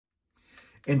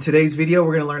In today's video,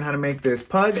 we're going to learn how to make this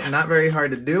pug. Not very hard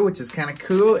to do, which is kind of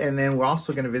cool. And then we're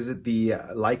also going to visit the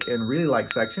like and really like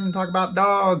section and talk about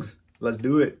dogs. Let's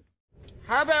do it.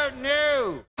 How about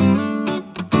new?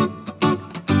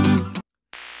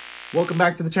 Welcome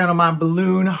back to the channel, my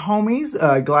balloon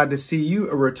homies. Glad to see you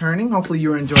returning. Hopefully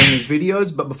you're enjoying these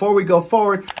videos. But before we go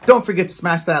forward, don't forget to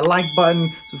smash that like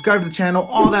button, subscribe to the channel,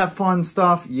 all that fun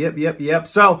stuff. Yep.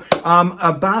 So,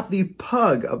 about the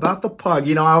pug,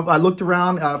 you know, I looked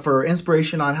around for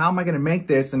inspiration on how am I going to make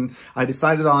this, and I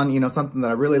decided on, you know, something that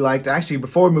I really liked. Actually,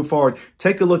 before we move forward,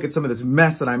 take a look at some of this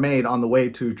mess that I made on the way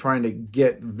to trying to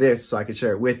get this so I could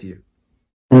share it with you.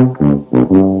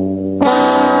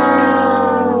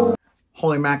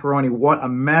 Holy macaroni, what a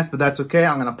mess, but that's okay.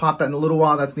 I'm gonna pop that in a little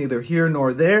while. That's neither here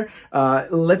nor there.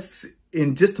 Let's,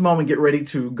 in just a moment, get ready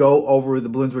to go over the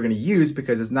balloons we're gonna use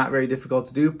because it's not very difficult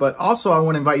to do. But also, I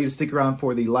wanna invite you to stick around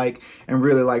for the like and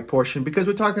really like portion because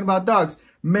we're talking about dogs,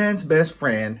 man's best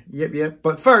friend. Yep.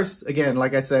 But first, again,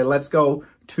 like I said, let's go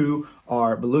to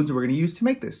our balloons we're gonna use to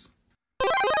make this.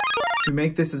 To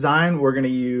make this design, we're going to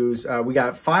use, we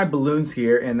got 5 balloons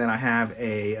here, and then I have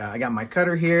I got my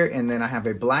cutter here, and then I have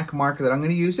a black marker that I'm going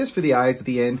to use just for the eyes at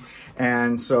the end.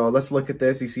 And so let's look at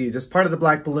this. You see just part of the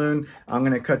black balloon. I'm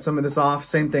going to cut some of this off.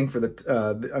 Same thing for the,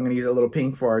 I'm going to use a little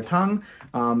pink for our tongue.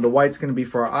 The white's going to be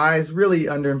for our eyes, really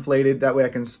underinflated. That way I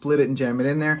can split it and jam it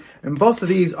in there. And both of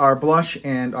these are blush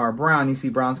and are brown. You see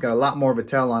brown's got a lot more of a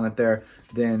tail on it there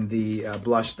than the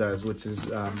blush does, which is,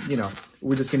 you know,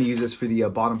 we're just going to use this for the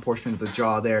bottom portion of the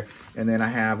jaw there. And then I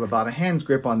have about a hand's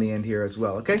grip on the end here as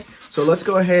well, okay? So let's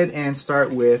go ahead and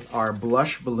start with our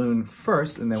blush balloon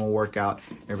first, and then we'll work out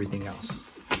everything else.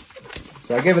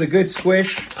 So I give it a good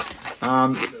squish.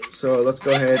 So let's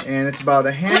go ahead, and it's about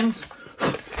a hand's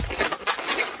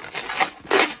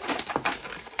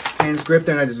grip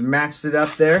there, and I just matched it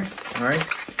up there, all right?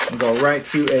 And go right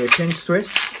to a pinch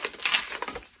twist.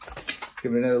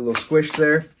 Give it another little squish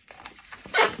there.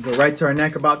 Go right to our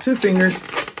neck, about 2 fingers.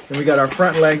 Then we got our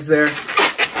front legs there.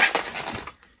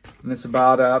 And it's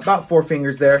about 4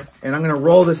 fingers there. And I'm gonna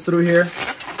roll this through here.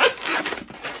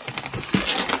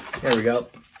 There we go.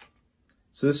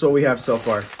 So this is what we have so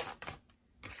far.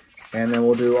 And then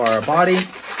we'll do our body,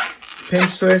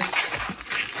 pinch twist.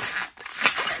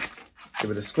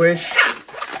 Give it a squish.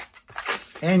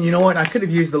 And you know what? I could have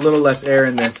used a little less air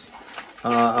in this.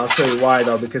 I'll show you why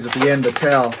though, because at the end, the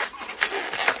tail,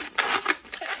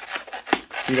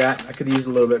 see that? I could use a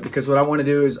little bit because what I want to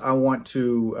do is I want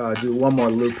to do one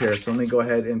more loop here. So let me go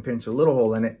ahead and pinch a little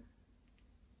hole in it.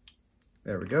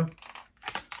 There we go.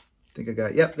 I think I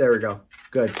got it. Yep, there we go.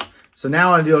 Good. So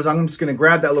now what I do is I'm just going to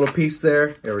grab that little piece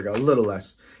there. There we go, a little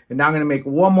less. And now I'm going to make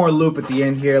one more loop at the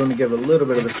end here. Let me give it a little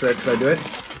bit of a stretch as I do it.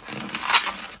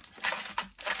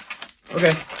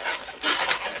 Okay.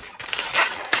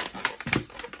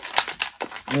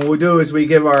 And what we do is we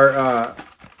give our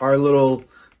little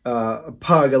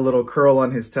pug a little curl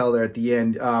on his tail there at the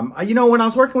end. You know, when I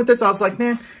was working with this, I was like,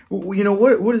 man, you know,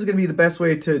 what is going to be the best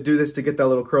way to do this to get that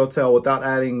little curl tail without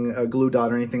adding a glue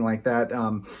dot or anything like that,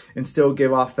 and still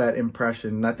give off that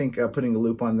impression. And I think putting a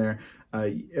loop on there,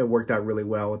 it worked out really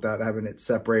well without having it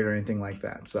separate or anything like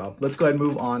that. So let's go ahead and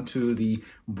move on to the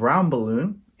brown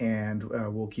balloon, and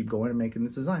we'll keep going and making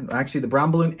this design. Actually, the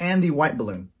brown balloon and the white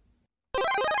balloon.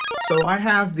 So I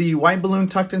have the white balloon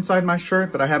tucked inside my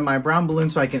shirt, but I have my brown balloon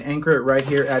so I can anchor it right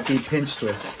here at the pinch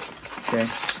twist, okay?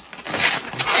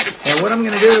 And what I'm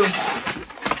gonna do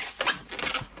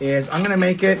is I'm gonna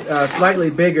make it slightly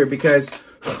bigger because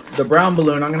the brown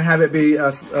balloon, I'm gonna have it be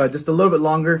just a little bit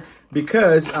longer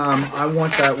because I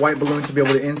want that white balloon to be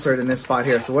able to insert in this spot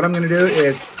here. So what I'm gonna do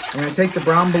is I'm gonna take the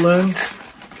brown balloon,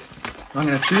 I'm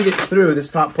gonna feed it through this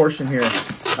top portion here,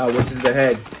 which is the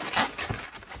head.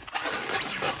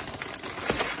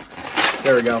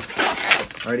 There we go.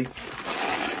 Alrighty.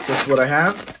 So that's what I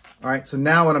have. Alright, so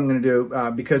now what I'm going to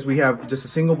do, because we have just a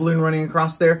single balloon running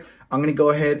across there, I'm going to go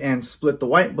ahead and split the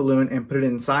white balloon and put it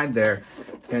inside there.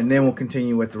 And then we'll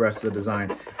continue with the rest of the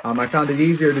design. I found it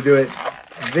easier to do it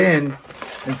then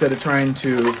instead of trying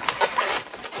to...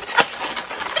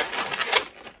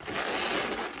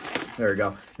 There we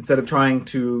go. Instead of trying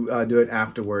to do it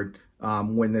afterward.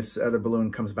 When this other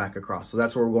balloon comes back across. So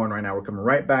that's where we're going right now. We're coming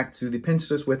right back to the pinch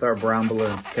twist with our brown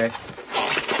balloon, okay?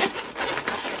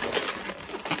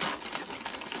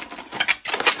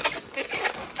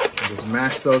 Just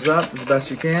match those up as best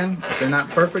you can. If they're not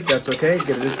perfect, that's okay.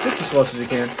 Get it just as close as you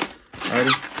can.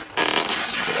 Alrighty.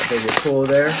 Get that baby pull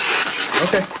there.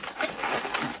 Okay.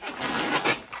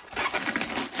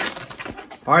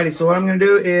 Alrighty, so what I'm gonna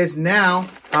do is now,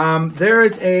 there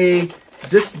is a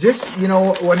just you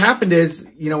know, what happened is,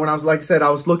 you know, when I was, like I said, I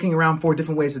was looking around for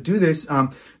different ways to do this.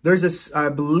 There's this, I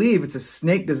believe it's a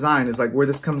snake design is like where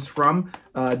this comes from.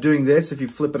 Doing this, if you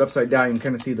flip it upside down, you can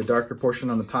kind of see the darker portion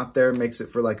on the top there, makes it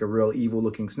for like a real evil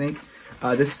looking snake.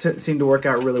 This seemed to work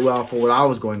out really well for what I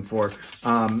was going for.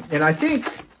 And I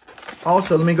think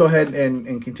also, let me go ahead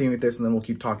and continue with this, and then we'll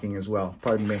keep talking as well.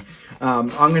 Pardon me. I'm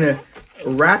going to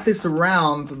wrap this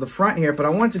around the front here, but I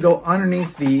want it to go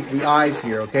underneath the eyes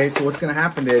here, okay? So what's going to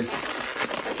happen is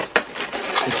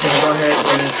it's going to go ahead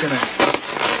and it's going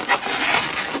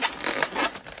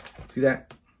to... See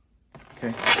that?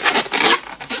 Okay.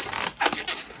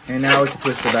 And now we can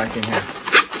twist it back in here.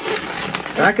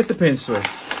 Back at the pinch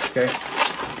twist, okay?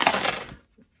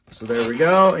 So there we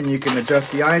go, and you can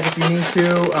adjust the eyes if you need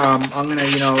to. I'm gonna,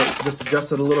 you know, just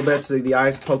adjust it a little bit so the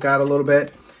eyes poke out a little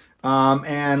bit.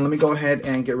 And let me go ahead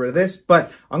and get rid of this,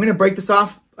 but I'm gonna break this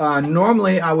off.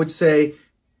 Normally I would say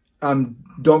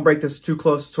don't break this too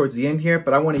close towards the end here,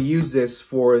 but I want to use this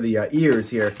for the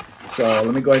ears here. So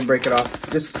let me go ahead and break it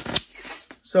off. Just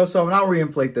so, and I'll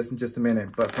reinflate this in just a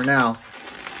minute, but for now,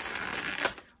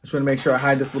 I just want to make sure I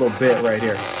hide this little bit right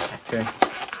here. Okay,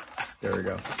 there we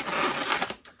go.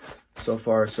 So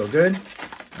far, so good.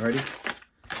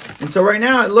 Alrighty. And so right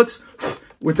now it looks,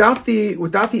 without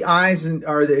the eyes and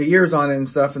or the ears on it and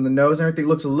stuff, and the nose and everything,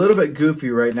 looks a little bit goofy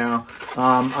right now.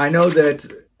 I know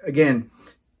that, again,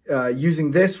 using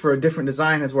this for a different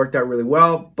design has worked out really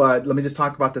well, but let me just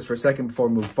talk about this for a second before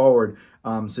we move forward.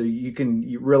 So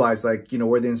you realize, like, you know,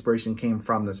 where the inspiration came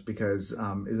from this, because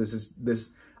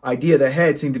this idea, the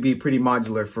head seemed to be pretty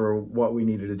modular for what we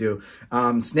needed to do.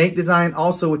 Snake design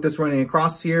also with this running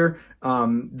across here.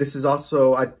 This is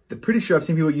also, I'm pretty sure I've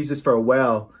seen people use this for a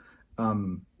whale.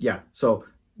 Yeah, so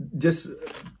just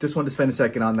wanted to spend a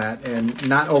second on that and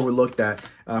not overlook that.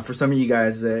 For some of you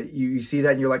guys, you see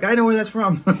that and you're like, I know where that's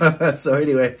from. So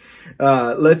anyway,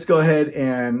 let's go ahead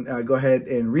and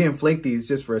reinflate these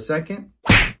just for a second.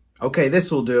 Okay, this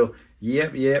will do.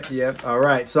 Yep. All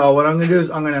right, so what I'm gonna do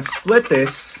is I'm gonna split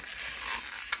this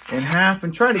in half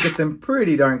and try to get them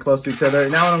pretty darn close to each other.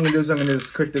 Now what I'm gonna do is I'm gonna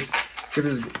just give this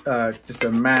just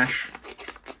a mash,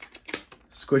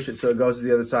 squish it so it goes to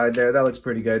the other side there. That looks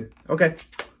pretty good. Okay,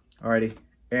 alrighty,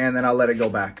 and then I'll let it go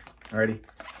back. Alrighty,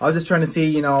 I was just trying to see,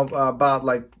 you know, about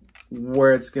like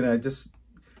where it's gonna just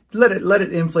let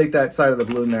it inflate that side of the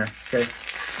balloon there. Okay,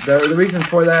 the reason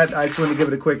for that, I just want to give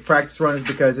it a quick practice run, is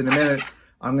because in a minute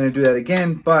I'm going to do that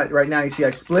again, but right now you see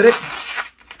I split it.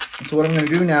 And so what I'm going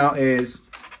to do now is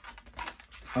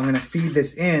I'm going to feed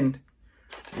this end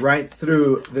right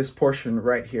through this portion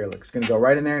right here. Look, it's going to go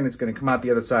right in there and it's going to come out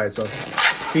the other side. So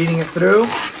feeding it through,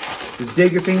 just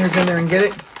dig your fingers in there and get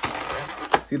it.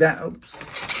 See that? Oops.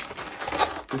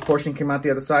 This portion came out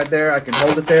the other side there. I can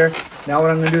hold it there. Now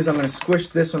what I'm going to do is I'm going to squish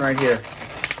this one right here.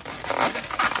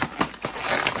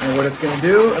 And what it's going to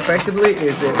do effectively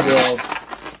is it will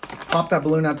pop that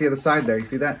balloon out the other side there. You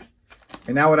see that?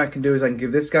 And now what I can do is I can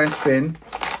give this guy a spin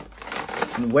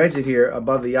and wedge it here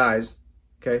above the eyes.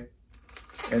 Okay.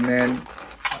 And then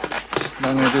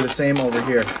I'm going to do the same over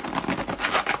here.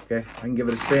 Okay. I can give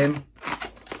it a spin.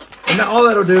 And now all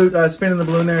that'll do, spinning the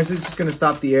balloon there, is it's just going to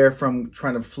stop the air from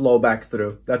trying to flow back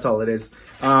through. That's all it is.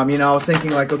 You know, I was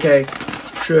thinking like, okay,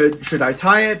 should I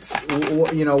tie it?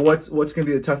 You know, what's going to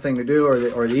be the tough thing to do,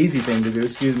 or the easy thing to do?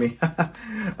 Excuse me.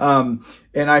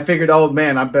 And I figured, oh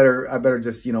man, I better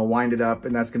just, you know, wind it up,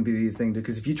 and that's going to be the easy thing to do.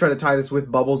 Because if you try to tie this with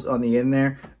bubbles on the end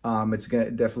there, it's going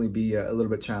to definitely be a little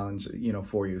bit challenge, you know,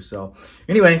 for you. So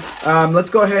anyway, let's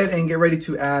go ahead and get ready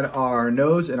to add our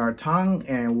nose and our tongue,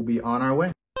 and we'll be on our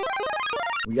way.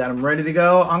 We got them ready to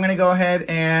go. I'm going to go ahead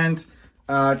and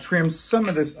trim some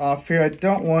of this off here. I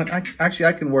don't want, actually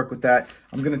I can work with that.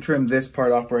 I'm going to trim this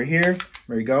part off right here.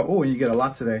 There you go. Oh, and you get a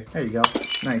lot today. There you go.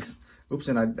 Nice. Oops,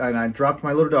 and I dropped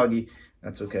my little doggy.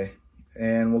 That's okay.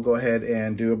 And we'll go ahead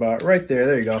and do about right there.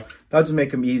 There you go. That'll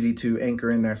make them easy to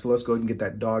anchor in there. So let's go ahead and get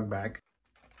that dog back.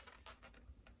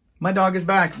 My dog is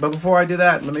back. But before I do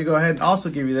that, let me go ahead and also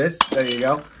give you this. There you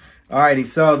go. Alrighty,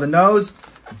 so the nose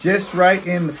just right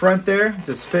in the front there.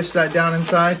 Just fish that down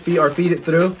inside, feed it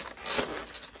through.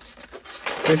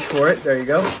 Fish for it. There you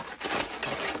go.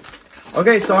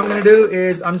 Okay, so what I'm going to do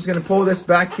is I'm just going to pull this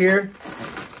back here.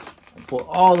 Pull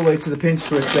all the way to the pinch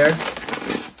twist there.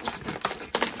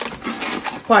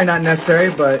 Probably not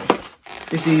necessary, but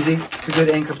it's easy. It's a good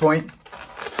anchor point.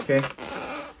 Okay,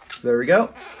 so there we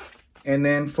go. And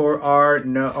then for our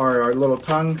little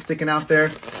tongue sticking out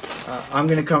there, I'm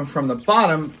going to come from the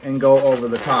bottom and go over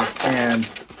the top. And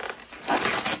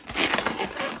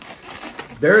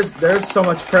there's so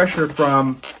much pressure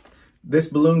from this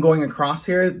balloon going across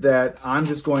here that I'm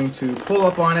just going to pull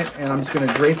up on it, and I'm just going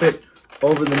to drape it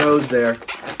over the nose there.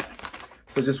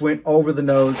 So it just went over the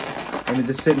nose, and it's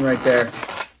just sitting right there,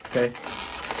 okay?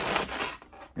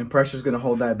 And pressure's going to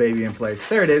hold that baby in place.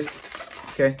 There it is,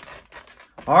 okay?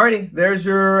 Alrighty, there's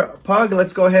your pug.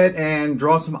 Let's go ahead and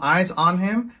draw some eyes on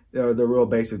him. They're real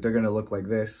basic. They're going to look like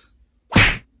this.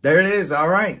 There it is. All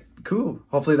right. Cool.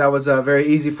 Hopefully that was very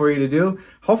easy for you to do.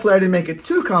 Hopefully I didn't make it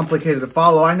too complicated to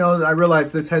follow. I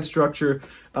realize this head structure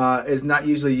is not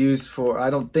usually used for, I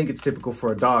don't think it's typical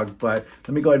for a dog, but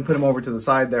let me go ahead and put him over to the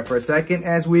side there for a second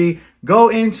as we go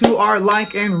into our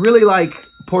like and really like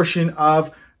portion of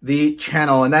the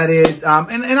channel. And that is,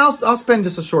 and I'll spend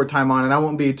just a short time on it. I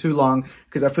won't be too long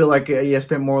because I feel like you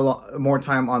spent more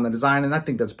time on the design, and I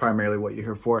think that's primarily what you're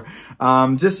here for.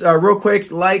 Just real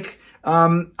quick,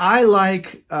 I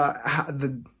like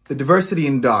the diversity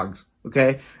in dogs,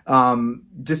 okay?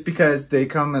 Just because they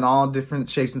come in all different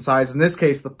shapes and sizes. In this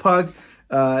case, the pug,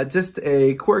 just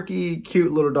a quirky,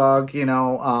 cute little dog, you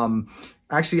know.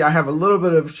 Actually, I have a little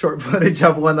bit of short footage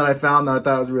of one that I found that I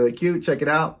thought was really cute. Check it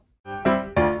out.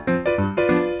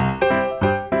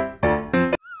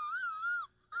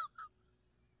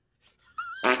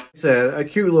 It's a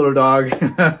cute little dog.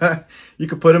 You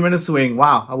could put him in a swing.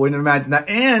 Wow, I wouldn't imagine that.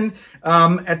 And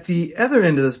at the other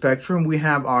end of the spectrum, we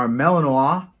have our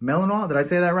Malinois. Malinois, did I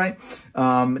say that right?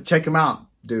 Check him out.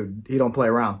 Dude, he don't play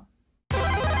around.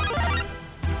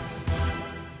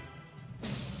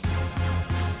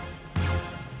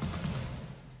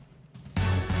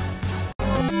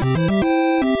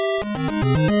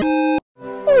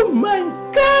 Oh my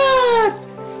God!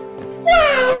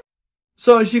 Wow!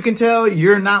 So as you can tell,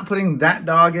 you're not putting that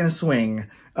dog in a swing.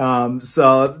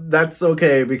 So that's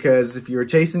okay, because if you're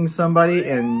chasing somebody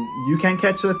and you can't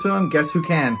catch up to him, guess who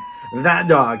can? That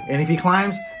dog. And if he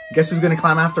climbs, guess who's going to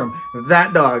climb after him?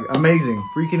 That dog. Amazing.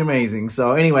 Freaking amazing.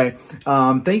 So anyway,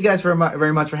 thank you guys very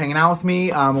much for hanging out with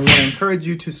me. I want to encourage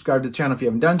you to subscribe to the channel if you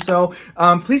haven't done so.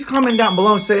 Please comment down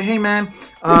below and say, hey man,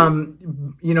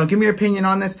 you know, give me your opinion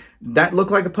on this. That looked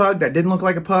like a pug, that didn't look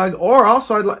like a pug. Or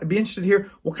also, I'd be interested to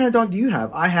hear, what kind of dog do you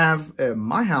have? I have, at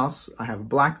my house, I have a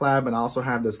black lab, and I also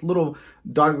have this little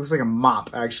dog that looks like a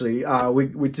mop, actually.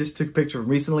 We just took a picture of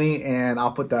him recently, and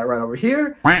I'll put that right over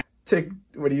here.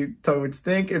 What do you tell me what you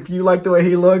think? If you like the way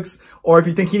he looks, or if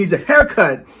you think he needs a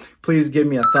haircut, please give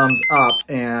me a thumbs up.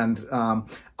 And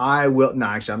I will. No,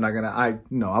 actually, I'm not gonna.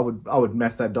 I would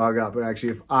mess that dog up.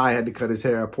 Actually, if I had to cut his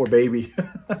hair, poor baby.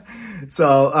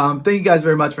 So thank you guys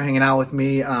very much for hanging out with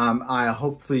me. I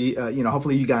hopefully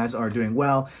you guys are doing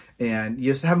well and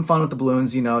just having fun with the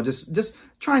balloons. You know, just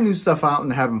trying new stuff out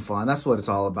and having fun. That's what it's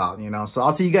all about. You know. So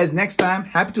I'll see you guys next time.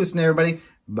 Happy twisting, everybody.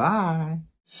 Bye.